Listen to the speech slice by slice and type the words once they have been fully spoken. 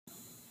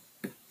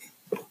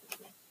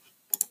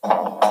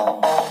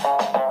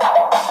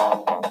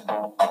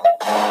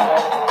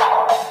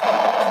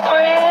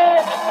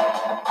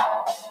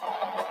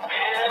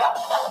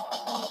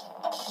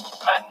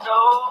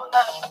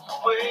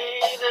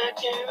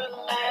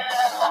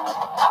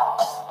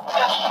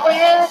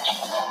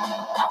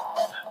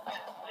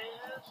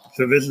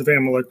So this is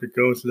Fam Electric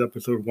Ghost,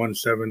 episode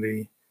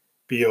 170,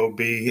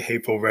 B.O.B.,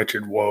 Hateful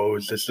Wretched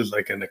Woes. This is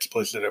like an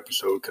explicit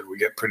episode because we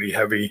get pretty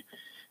heavy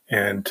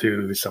and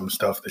to some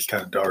stuff that's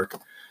kind of dark.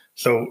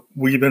 So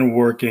we've been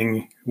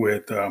working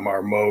with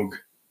our Moog,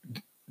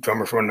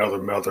 drummer from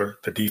another mother,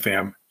 the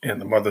DFAM, and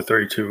the Mother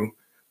 32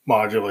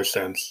 modular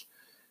synths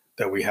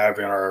that we have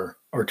in our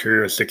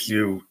Arturia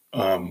 6U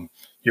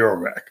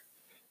Eurorack.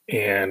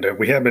 And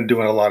we have been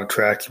doing a lot of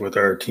tracks with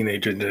our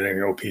Teenage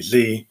Engineering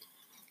OPZ.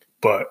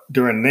 But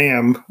during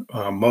NAMM,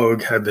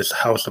 Moog had this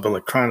House of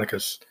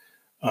Electronicus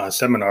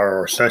seminar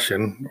or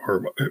session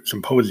or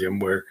symposium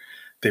where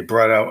they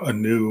brought out a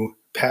new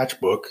patch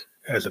book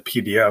as a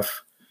PDF,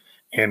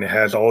 and it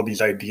has all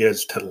these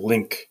ideas to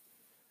link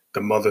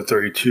the Mother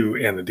 32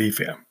 and the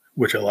DFAM,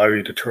 which allow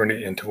you to turn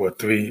it into a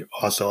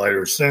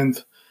 3-oscillator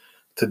synth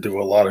to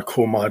do a lot of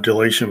cool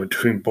modulation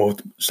between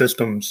both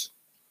systems,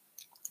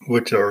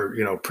 which are,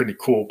 pretty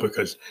cool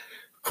because the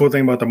cool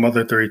thing about the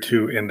Mother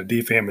 32 and the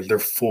DFAM is they're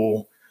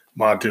full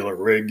modular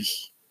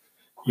rigs,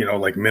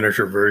 like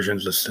miniature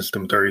versions of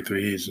System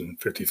 33s and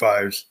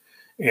 55s.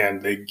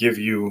 And they give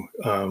you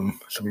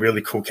some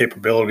really cool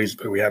capabilities,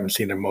 but we haven't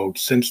seen in Moog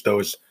since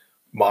those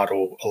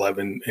Model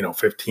 11,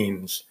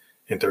 15s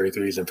and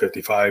 33s and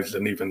 55s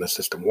and even the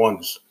System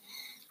 1s.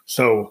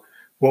 So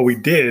what we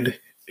did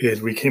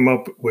is we came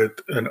up with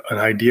an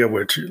idea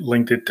which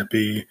linked it to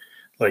be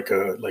like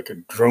a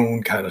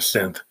drone kind of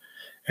synth.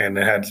 And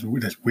it had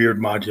this weird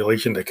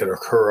modulation that could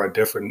occur on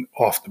different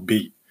off the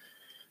beat.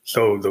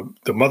 So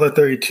the Mother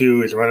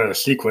 32 is running a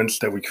sequence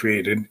that we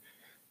created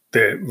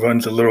that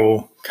runs a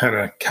little kind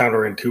of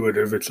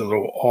counterintuitive. It's a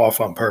little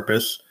off on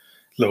purpose,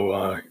 a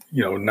little,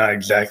 not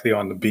exactly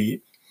on the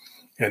beat.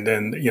 And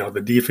then, the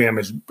DFAM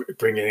is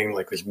bringing in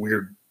like this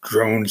weird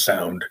drone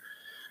sound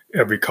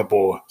every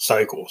couple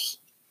cycles.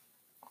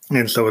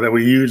 And so that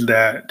we use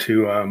that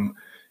to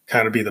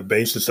kind of be the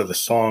basis of the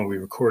song. We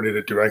recorded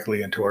it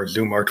directly into our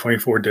Zoom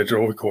R24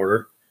 digital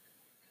recorder,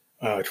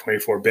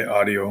 24-bit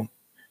audio.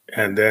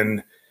 And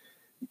then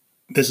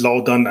this is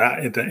all done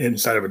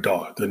inside of a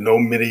DAW. There are no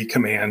MIDI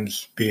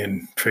commands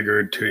being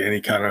triggered to any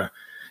kind of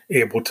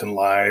Ableton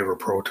Live or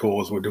Pro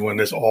Tools. We're doing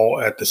this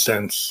all at the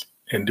synths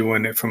and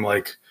doing it from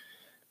like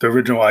the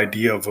original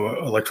idea of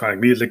electronic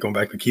music, going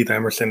back to Keith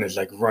Emerson, is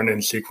like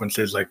run-in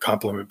sequences, like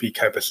complement beat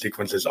type of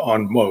sequences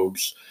on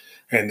Moogs,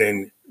 and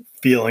then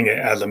feeling it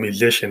as a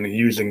musician and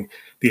using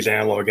these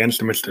analog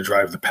instruments to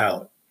drive the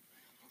palette.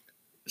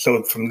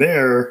 So from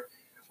there,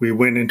 we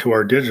went into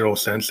our digital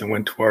synths and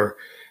went to our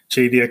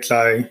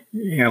JDXI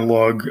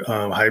analog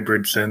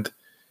hybrid synth.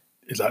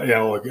 It's an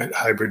analog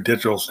hybrid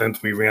digital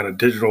synth. We ran a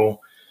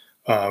digital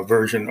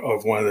version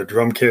of one of the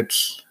drum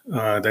kits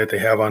that they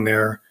have on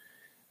there.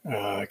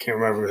 I can't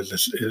remember if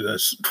it's a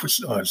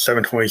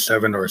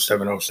 727 or a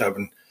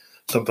 707,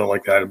 something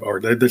like that. Or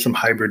there's some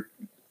hybrid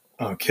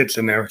kits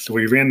in there. So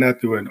we ran that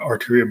through an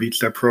Arturia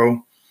BeatStep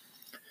Pro,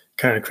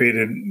 kind of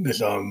created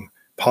this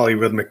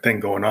polyrhythmic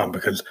thing going on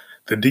because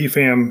the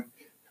DFAM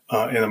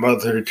and the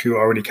Mother 32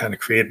 already kind of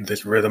created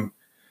this rhythm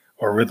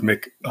or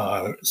rhythmic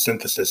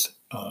synthesis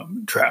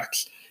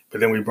tracks.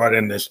 But then we brought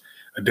in this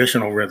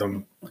additional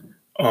rhythm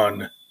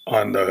on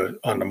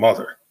the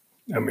Mother.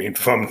 I mean,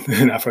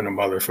 not from the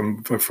Mother,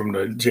 from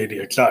the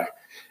JDXI.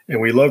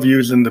 And we love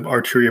using the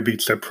Arturia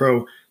BeatStep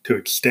Pro to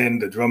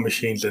extend the drum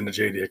machines in the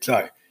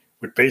JDXI,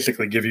 which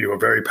basically give you a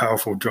very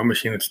powerful drum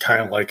machine. It's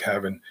kind of like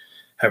having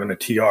a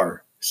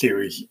TR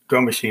series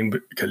drum machine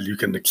because you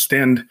can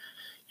extend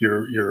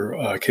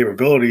your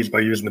capabilities by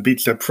using the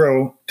BeatStep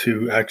Pro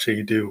to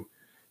actually do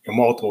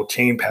multiple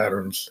chain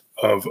patterns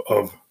of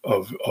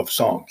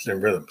songs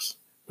and rhythms,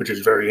 which is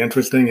very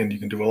interesting, and you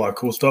can do a lot of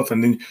cool stuff.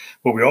 And then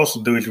what we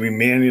also do is we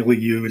manually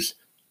use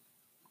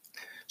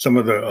some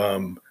of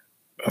the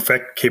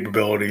effect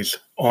capabilities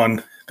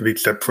on the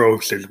BeatStep Pro.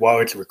 So while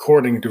it's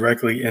recording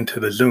directly into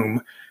the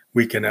Zoom,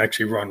 we can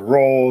actually run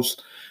rolls.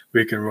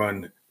 We can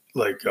run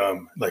like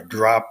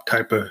drop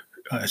type of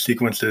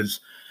sequences,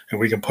 and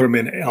we can put them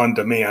in on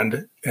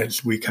demand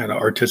as we kind of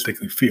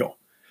artistically feel.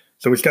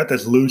 So it's got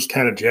this loose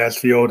kind of jazz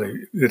feel.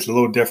 It's a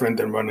little different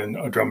than running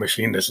a drum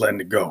machine that's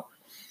letting it go.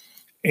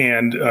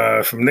 And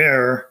from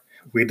there,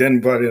 we then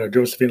brought in a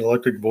Josephine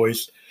electric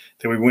voice.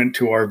 Then we went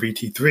to our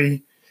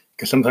VT3,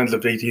 because sometimes the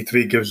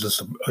VT3 gives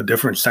us a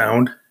different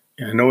sound.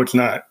 And I know it's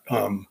not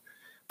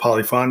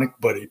polyphonic,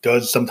 but it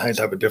does sometimes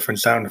have a different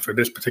sound. And for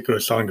this particular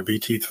song, the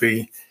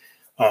VT3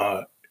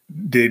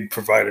 did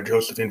provide a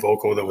Josephine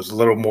vocal that was a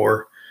little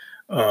more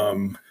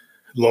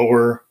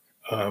lower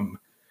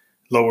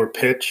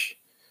pitch.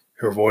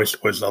 Her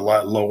voice was a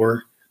lot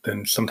lower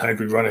than sometimes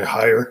we run it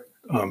higher,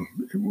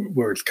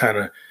 where it's kind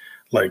of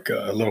like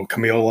a little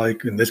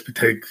Camille-like. In this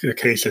particular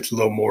case, it's a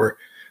little more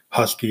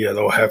husky, a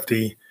little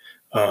hefty,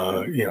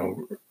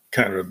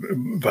 kind of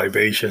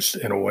vivacious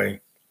in a way.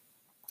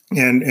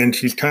 And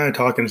she's kind of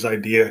talking this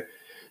idea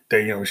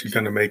that, she's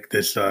going to make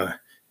this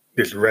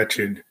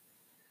wretched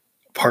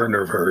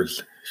partner of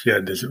hers. She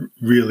had this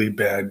really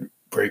bad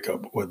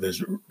breakup with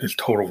this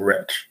total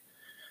wretch.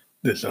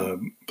 this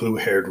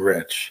blue-haired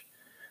wretch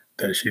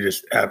that she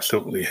just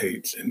absolutely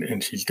hates,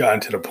 and she's gotten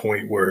to the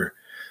point where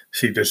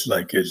she just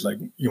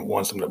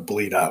wants them to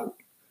bleed out,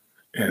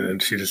 and then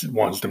she just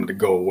wants them to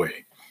go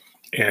away,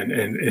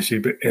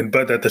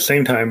 but at the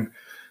same time,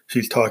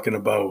 she's talking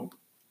about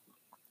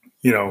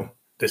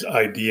this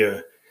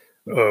idea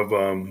of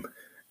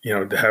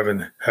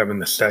having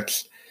the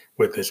sex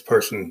with this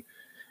person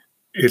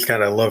is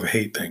kind of a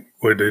love-hate thing,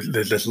 where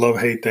there's this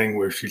love-hate thing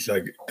where she's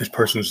like, this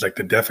person's like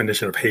the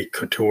definition of hate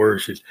couture.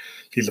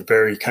 She's a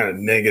very kind of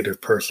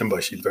negative person,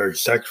 but she's very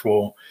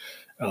sexual.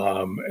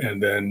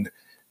 And then,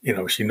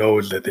 she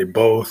knows that they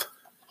both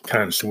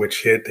kind of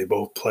switch hit. They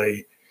both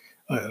play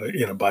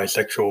in a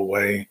bisexual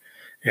way,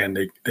 and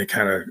they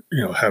kind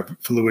of, have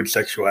fluid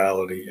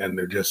sexuality, and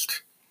they're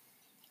just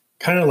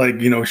kind of like,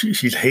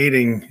 she's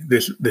hating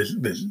this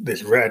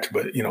wretch,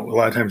 but, a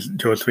lot of times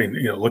Josephine,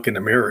 look in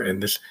the mirror,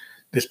 and this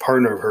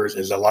partner of hers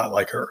is a lot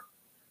like her,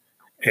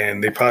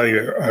 and they probably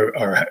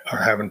are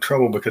having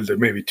trouble because they're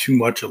maybe too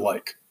much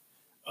alike,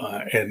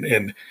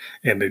 and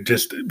they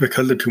just,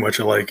 because they're too much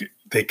alike,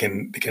 they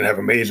can have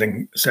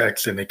amazing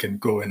sex, and they can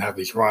go and have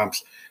these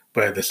romps,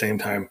 but at the same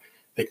time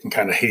they can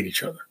kind of hate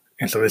each other.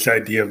 And so this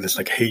idea of this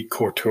like hate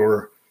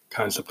couture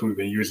concept we've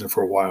been using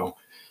for a while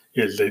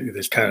is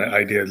this kind of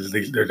idea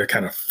that they're the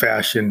kind of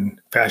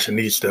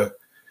fashionista,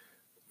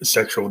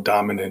 sexual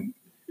dominant,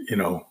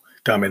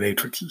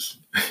 dominatrixes.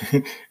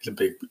 It's a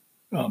big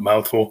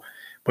mouthful,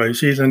 but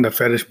she's in the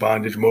fetish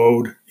bondage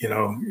mode,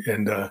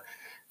 and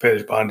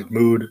fetish bondage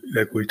mood.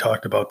 Like we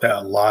talked about that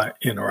a lot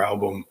in our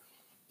album,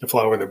 The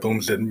Flower That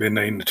Blooms at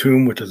Midnight in the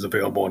Tomb, which is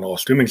available on all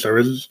streaming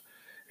services.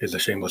 Is a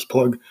shameless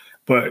plug.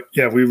 But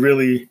yeah,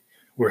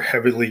 we're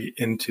heavily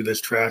into this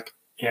track,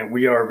 and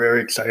we are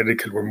very excited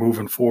because we're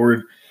moving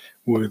forward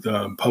with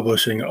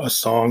publishing a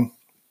song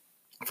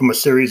from a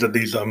series of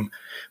these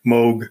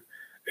Moog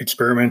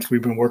experiments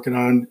we've been working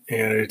on,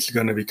 and it's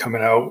going to be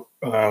coming out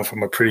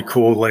from a pretty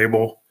cool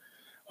label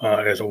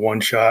as a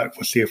one shot.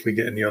 We'll see if we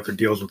get any other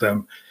deals with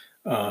them,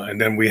 and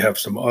then we have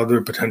some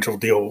other potential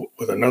deal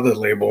with another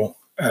label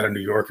out of New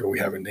York that we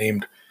haven't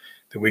named,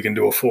 that we can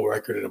do a full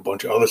record and a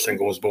bunch of other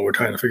singles, but we're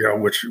trying to figure out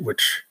which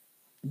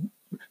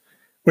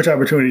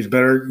opportunity is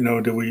better.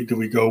 Do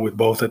we go with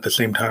both at the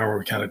same time, or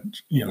we kind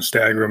of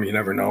stagger them? You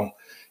never know.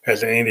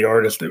 As an indie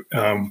artist,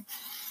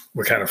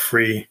 we're kind of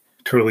free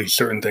to release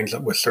certain things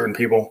with certain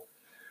people.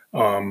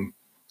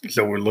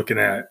 So we're looking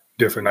at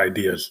different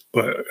ideas,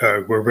 but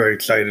we're very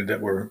excited that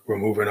we're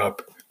moving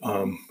up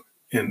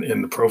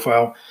in the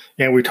profile.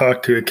 And we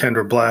talked to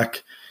Kendra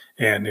Black,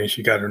 and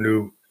she got her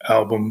new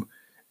album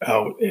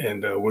out,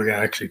 and we're going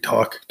to actually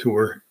talk to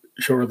her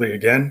shortly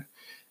again.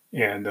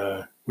 And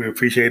we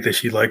appreciate that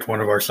she liked one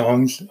of our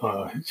songs.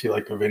 She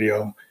liked the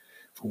video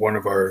for one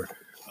of our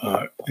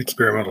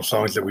experimental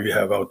songs that we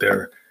have out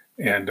there.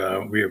 And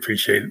we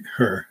appreciate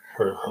her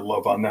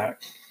love on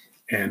that.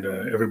 And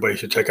everybody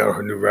should check out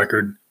her new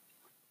record.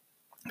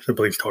 I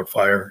believe it's called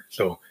Fire.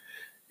 So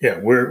yeah,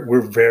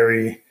 we're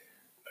very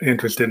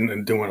interested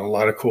in doing a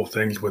lot of cool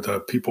things with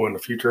people in the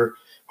future,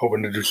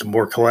 hoping to do some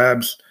more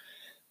collabs,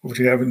 which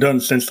we haven't done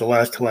since the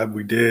last collab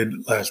we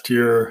did last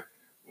year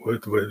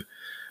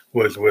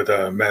was with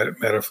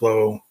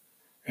Metaflow,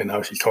 and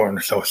now she's calling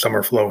herself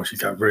Summerflow.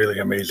 She's got really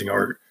amazing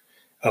art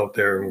out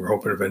there, and we're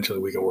hoping eventually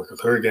we can work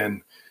with her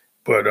again.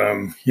 But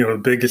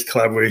the biggest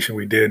collaboration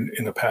we did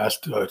in the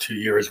past 2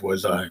 years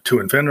was To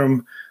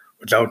Infinrum,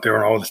 which out there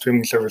on all the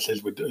streaming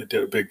services. We did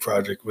a big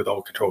project with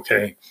All Control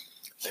K,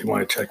 so you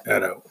want to check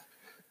that out.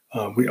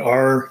 We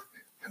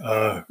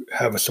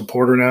have a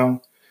supporter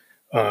now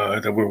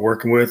that we're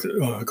working with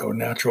called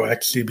Natural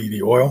X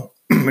CBD oil.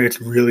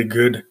 It's really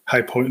good,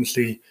 high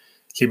potency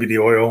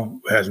CBD oil.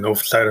 It has no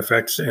side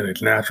effects, and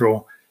it's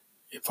natural.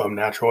 From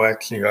Natural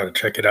X, you got to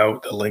check it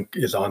out. The link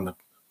is on the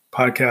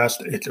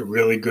podcast. It's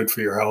really good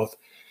for your health.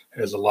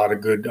 It has a lot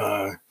of good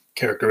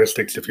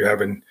characteristics if you're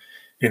having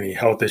any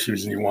health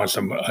issues and you want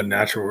a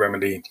natural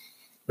remedy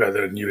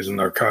rather than using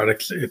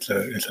narcotics. It's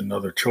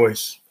another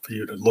choice for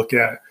you to look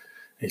at.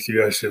 And so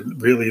you guys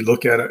should really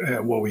look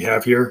at what we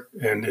have here,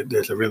 and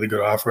there's a really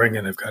good offering,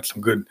 and they've got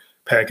some good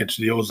package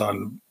deals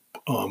on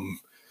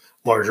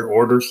larger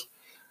orders.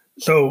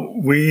 So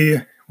we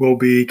will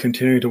be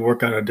continuing to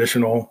work on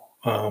additional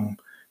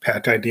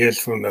patch ideas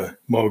from the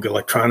Moog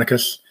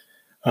Electronicus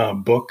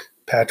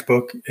patch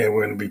book, and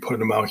we're going to be putting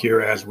them out here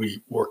as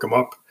we work them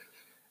up.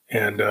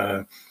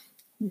 And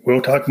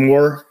we'll talk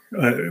more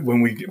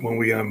when we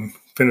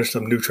finish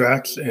some new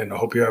tracks. And I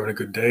hope you're having a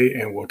good day,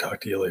 and we'll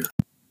talk to you later.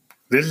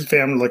 This is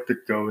Family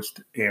Electric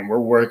Ghost, and we're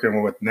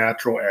working with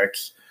Natural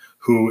X,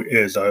 who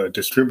is a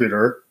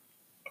distributor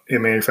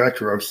and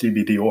manufacturer of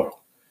CBD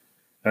oil.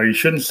 Now, you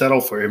shouldn't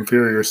settle for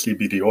inferior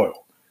CBD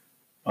oil.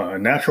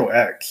 Natural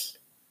X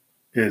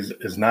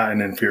is not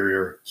an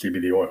inferior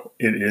CBD oil.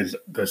 It is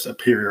the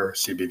superior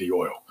CBD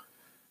oil.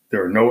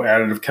 There are no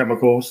additive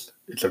chemicals.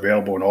 It's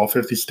available in all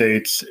 50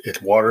 states.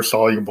 It's water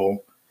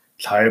soluble.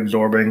 It's high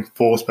absorbing,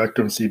 full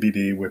spectrum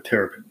CBD with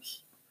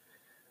terpenes.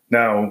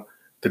 Now,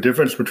 the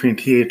difference between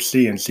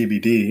THC and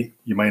CBD,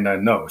 you might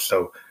not know.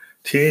 So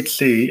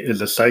THC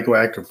is a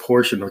psychoactive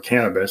portion of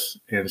cannabis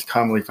and is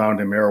commonly found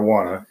in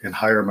marijuana in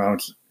higher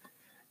amounts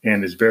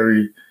and is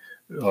very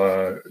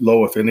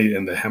low, if any,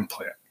 in the hemp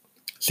plant.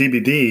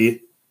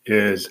 CBD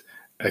is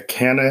a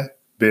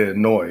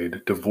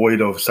cannabinoid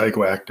devoid of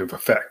psychoactive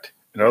effect.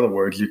 In other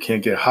words, you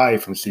can't get high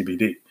from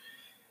CBD.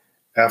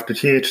 After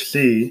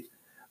THC,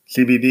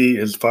 CBD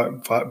is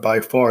by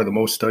far the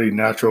most studied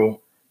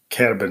natural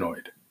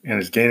cannabinoid and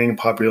is gaining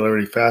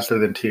popularity faster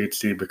than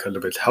THC because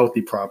of its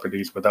healthy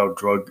properties without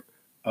drug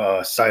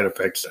side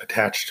effects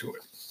attached to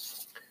it.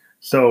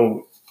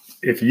 So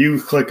if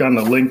you click on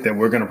the link that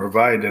we're going to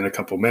provide in a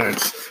couple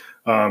minutes,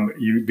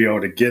 you'd be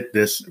able to get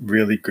this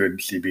really good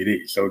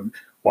CBD. So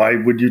why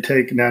would you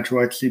take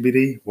Natural X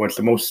CBD? Well, it's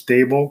the most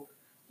stable,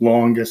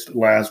 longest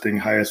lasting,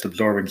 highest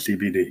absorbing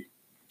CBD.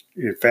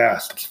 It's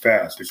fast.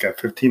 It's got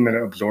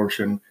 15-minute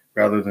absorption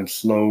rather than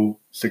slow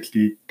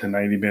 60 to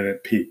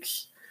 90-minute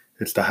peaks.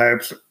 It's the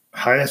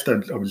highest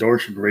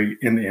absorption rate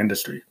in the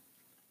industry.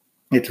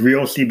 It's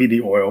real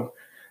CBD oil,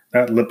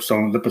 not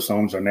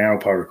liposomes or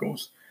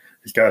nanoparticles.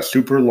 It's got a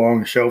super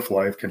long shelf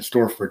life, can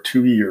store for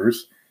 2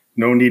 years,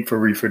 no need for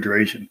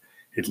refrigeration.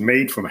 It's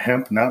made from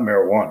hemp, not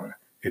marijuana.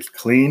 It's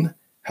clean,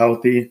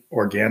 healthy,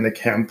 organic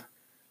hemp,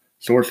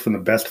 sourced from the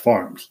best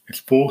farms. It's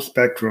full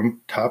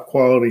spectrum, top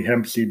quality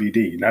hemp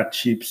CBD, not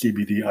cheap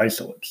CBD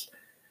isolates.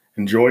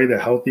 Enjoy the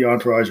healthy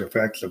entourage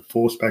effects of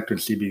full spectrum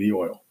CBD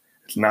oil.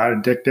 It's not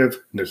addictive,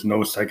 and there's no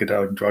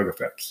psychedelic drug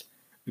effects.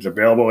 It's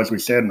available, as we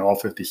said, in all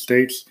 50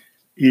 states.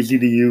 Easy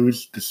to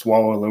use, to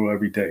swallow a little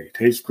every day.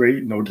 Tastes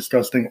great, no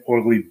disgusting,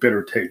 oily,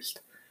 bitter taste.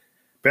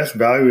 Best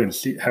value in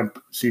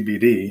hemp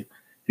CBD,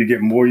 you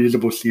get more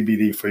usable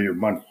CBD for your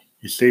money.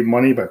 You save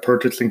money by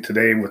purchasing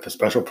today with the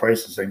special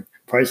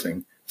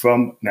pricing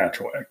from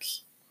Natural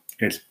X.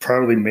 It's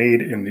proudly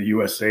made in the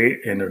USA,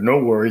 and there are no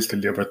worries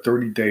because you have a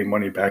 30-day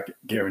money-back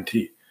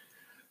guarantee.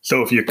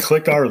 So if you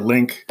click our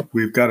link,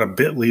 we've got a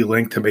bit.ly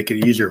link to make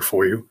it easier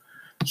for you.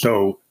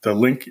 So the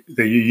link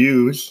that you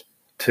use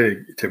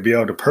to be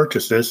able to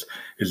purchase this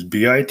is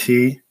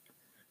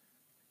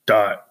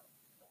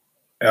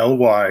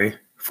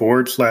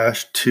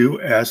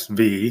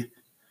bit.ly/2SV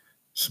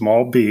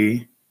small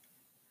b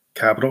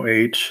capital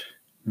H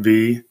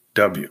V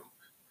W.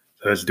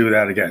 So let's do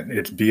that again.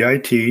 It's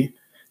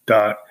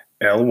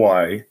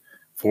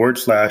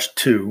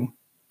bit.ly/2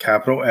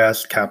 capital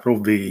S capital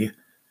V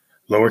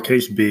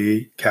lowercase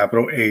b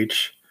capital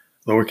H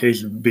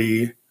lowercase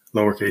b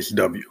lowercase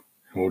w.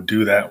 And we'll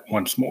do that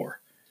once more.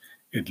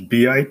 It's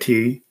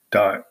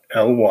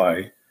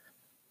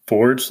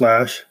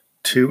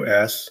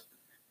bit.ly/2S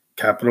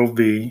capital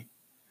V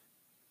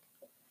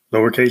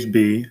lowercase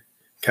b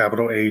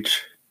capital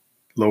H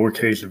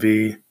lowercase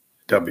v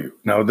w.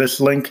 Now this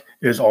link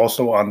is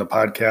also on the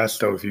podcast,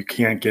 so if you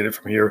can't get it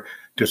from here,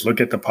 just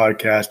look at the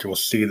podcast. You'll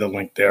see the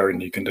link there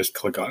and you can just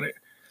click on it.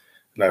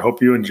 And I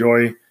hope you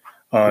enjoy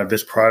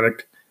this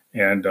product,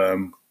 and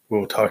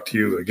we'll talk to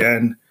you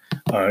again.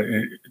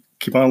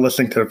 Keep on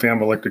listening to the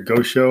Family Electric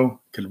Go Show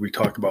because we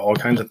talk about all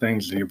kinds of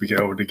things, and you'll be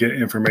able to get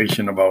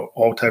information about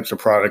all types of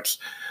products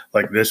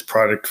like this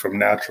product from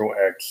Natural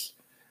X,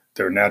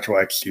 their Natural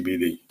X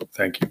CBD.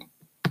 Thank you.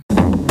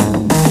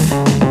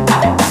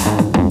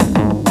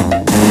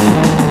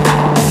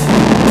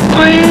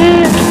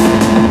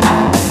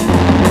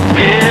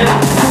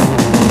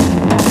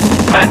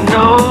 I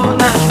know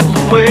that's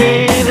the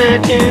way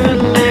that you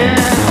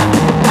live.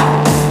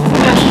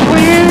 That's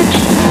sweet.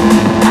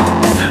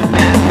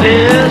 And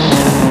this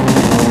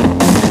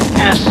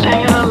is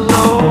singing a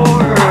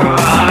lower or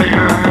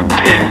higher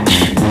pitch.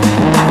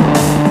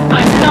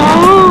 I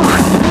know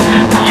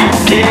you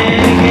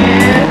dig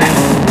it.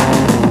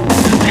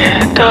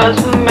 It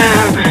doesn't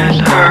matter if it's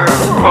her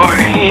or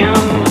him.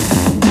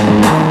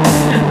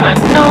 I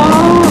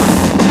know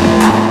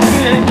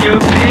that your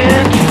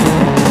pitch.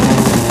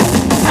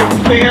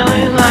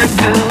 Really like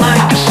the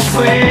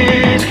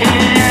sweet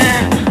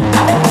hair.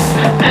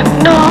 And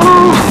no,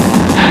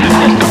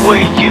 it's the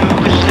way you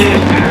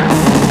live.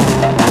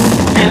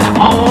 It's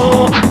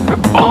all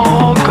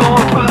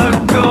going for the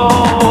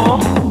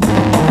goal.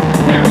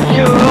 And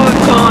you're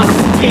gonna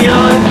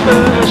feel it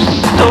for the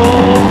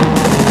soul.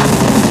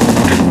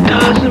 It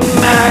doesn't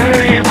matter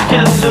if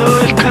you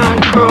lose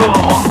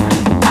control.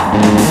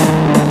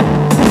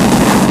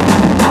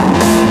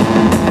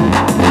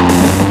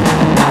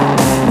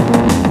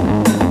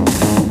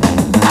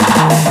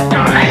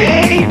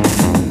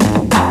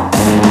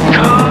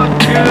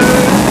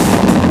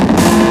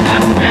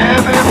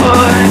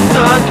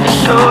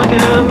 So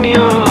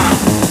demure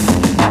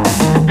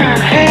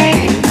and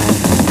hate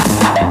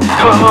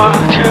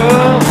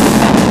torture.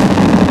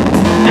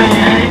 Now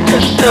you hate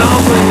yourself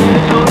when you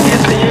don't get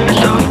to use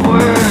those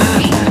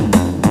words.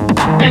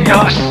 And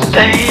you're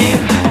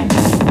safe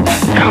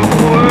in a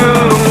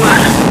room.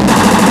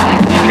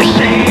 You can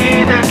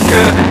see that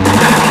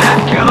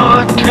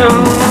you're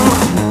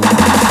tuned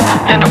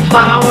and a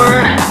flower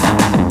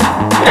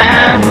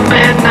at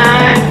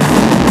midnight.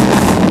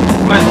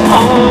 When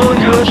all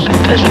your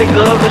sadistic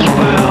lovers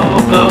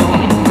will bloom.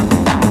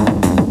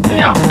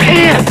 Your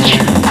pitch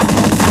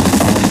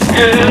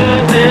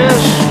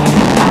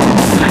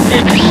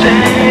need to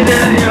say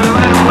that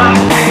you're my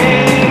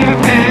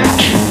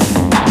favorite.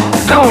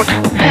 Don't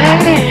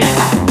hate,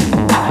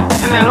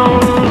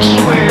 don't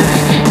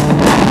switch.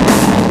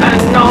 I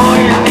know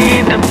you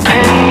need the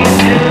pain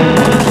to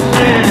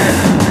live.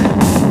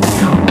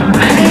 Don't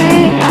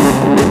hate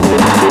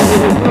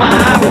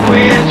my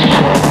wish.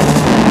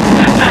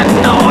 I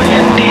know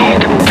you need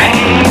the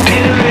pain to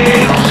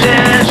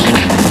exist.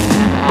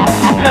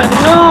 I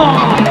know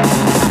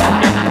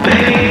your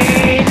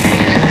baby.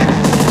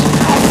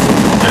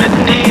 I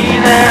need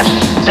that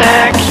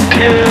sex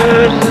to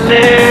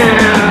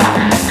live.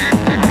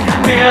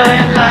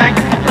 Really like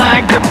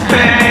the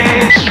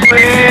bass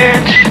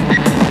switch.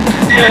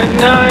 You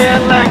know you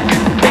like to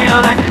feel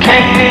the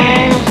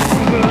cane.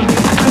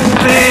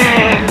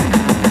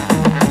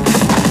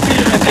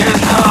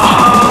 There's a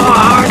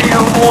heart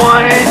you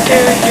want it, do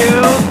you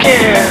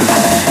give?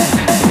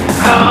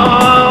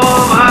 How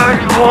hard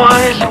you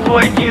want is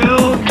what you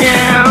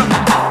give.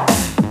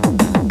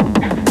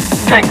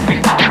 Think we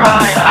can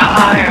try a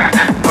higher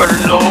or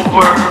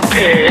lower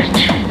pitch.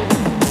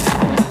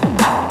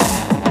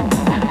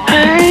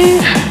 Hey,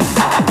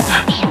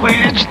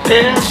 switch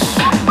this.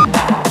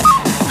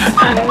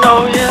 I know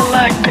you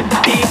like the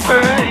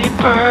deeper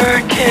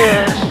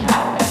kiss.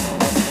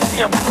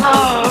 You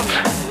love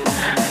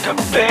the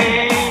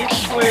bass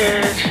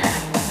switch.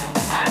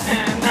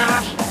 And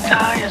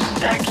how you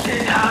sexy,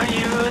 how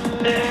you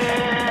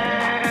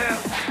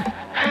live.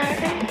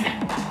 Hey,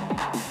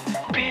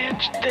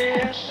 bitch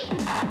this.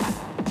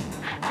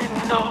 You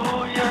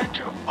know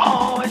you'll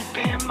always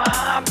be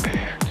my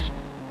bitch.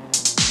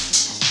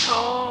 So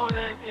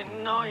that you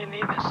know you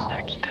need the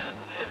sex to live.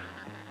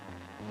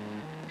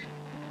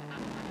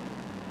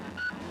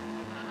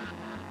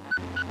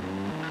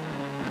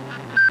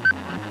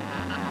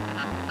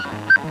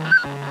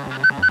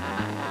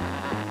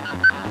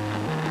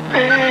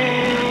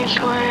 Bass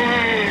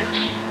switch.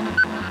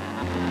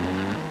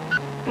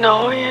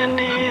 Know you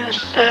need the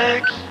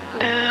sex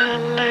to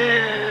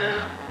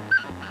live.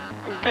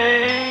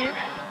 Babe,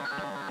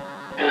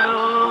 you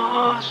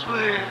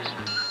switch.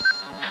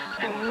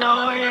 And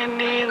know you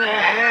need the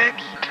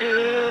hex to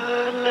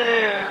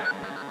live.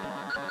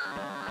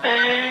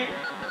 Babe,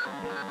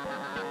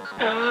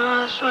 you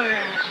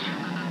switch.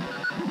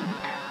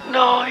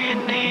 Know you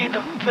need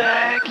the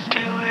facts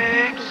to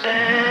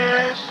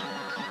exist.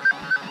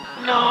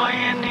 Know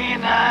you need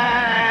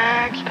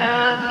that X to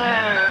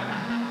live.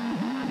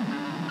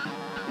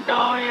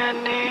 Know you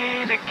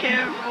need to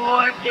give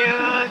what you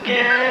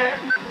get.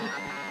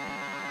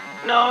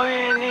 Know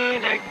you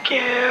need to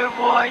give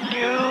what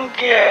you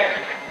get.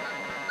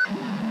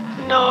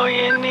 Know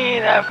you need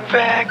that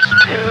facts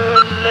to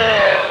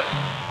live.